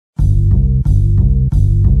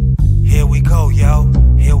go, yo.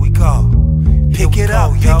 Here we go. Pick it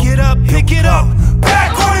up, pick it up, pick it up.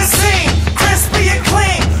 Back on the scene, crispy and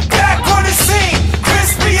clean. Back on the scene,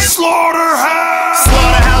 crispy and Slaughterhouse.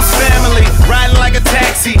 Slaughterhouse family, riding like a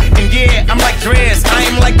taxi. And yeah, I'm like Drez, I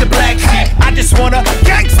am like the black sheep. I just want a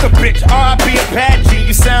gangster bitch, R.I.P. Apache.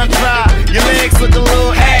 You sound dry, your legs look a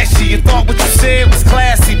little ashy. You thought what you said was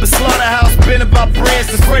classy, but Slaughterhouse been about bread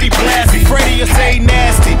since Freddie Blassie. Freddie, you say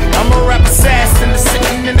nasty, I'm a rap assassin. That's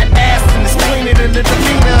sitting in the ass and it's cleaner than the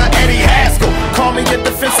demeanor of Eddie Haskell. Call me a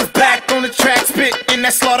defensive back on the track, spit in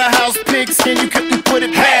that Slaughterhouse pigskin. You couldn't put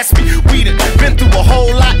it past me. We done been through a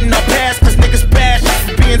whole lot in our past, cause niggas bash us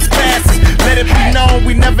for being spazzes. Let it be known,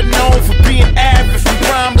 we never known for being average. We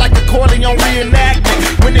rhyme like a Corleone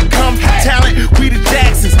reenactment. When it comes to talent, we the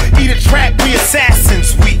Jacksons. Eat a track, we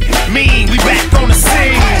assassins. We mean, we back on the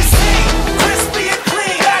scene. Crispy and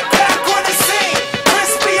clean, back on the scene.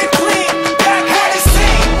 Crispy and clean, back on the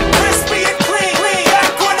scene. Crispy and clean,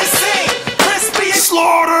 back on the scene. Crispy and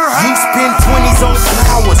Slaughterhouse. You spend 20s on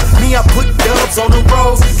flowers, me I put dubs on the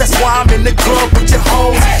roads. That's why I'm in the club with your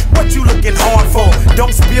hoes. What you looking hard for?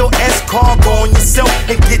 Don't spill S-cargo on yourself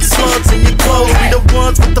and get slugs in your clothes. We the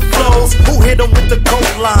ones with the flows, who hit them with the coat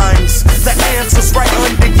lines. The answer's right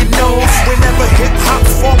under your nose. Whenever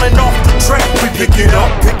hip-hop's falling off the track, we pick it up,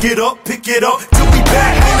 pick it up, pick it up, till we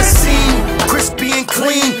back on the scene, crispy and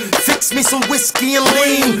clean. Fix me some whiskey and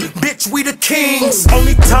lean, bitch, we the kings.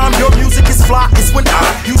 Only time your music is fly is when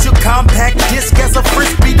I use your compact disc as a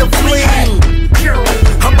frisbee to fling.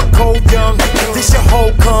 I'm a cold young, this your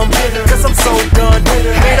whole come, cause I'm so done.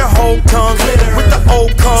 Made a whole tongue with the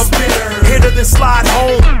old cum. Hitter then slide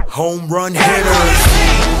home, home run hitter.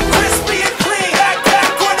 Crispy and clean, back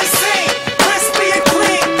on the scene. Crispy and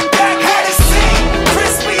clean, back on the scene.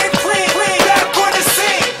 Crispy and clean, back on the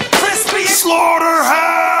scene. Crispy and Slaughterhouse.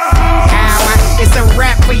 It's a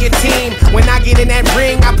rap for your team. When I get in that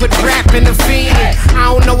ring, I put rap in the fiend. I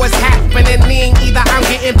don't know what's happening. Either I'm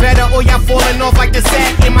getting better or y'all falling off like the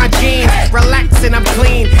sack in my jeans. Relaxing, I'm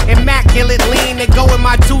clean, immaculate lean. And go in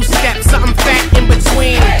my two-step, something fat in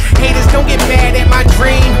between. Haters don't get mad at my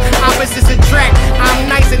dream. Opposites attract. I'm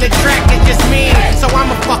nice and the track is just mean. So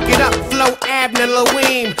I'ma fuck it up. Flow Abner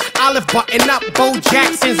Louim. Olive button up, Bo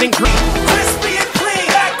Jackson's and green. Crispy and